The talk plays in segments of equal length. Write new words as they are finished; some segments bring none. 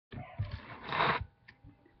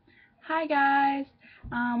Hi guys,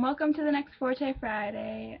 welcome to the next Forte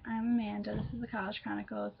Friday. I'm Amanda. This is the College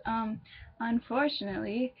Chronicles.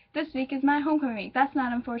 Unfortunately, this week is my homecoming week. That's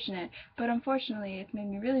not unfortunate, but unfortunately, it's made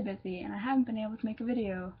me really busy, and I haven't been able to make a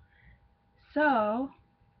video. So,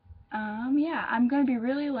 yeah, I'm gonna be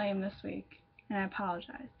really lame this week, and I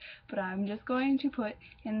apologize. But I'm just going to put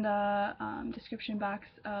in the description box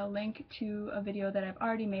a link to a video that I've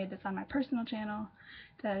already made that's on my personal channel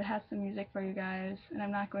that has some music for you guys. And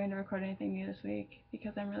I'm not going to record anything new this week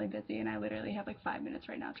because I'm really busy and I literally have like 5 minutes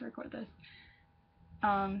right now to record this.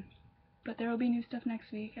 But there will be new stuff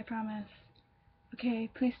next week, I promise. Okay,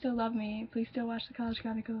 please still love me. Please still watch the College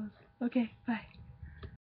Chronicles. Okay, bye.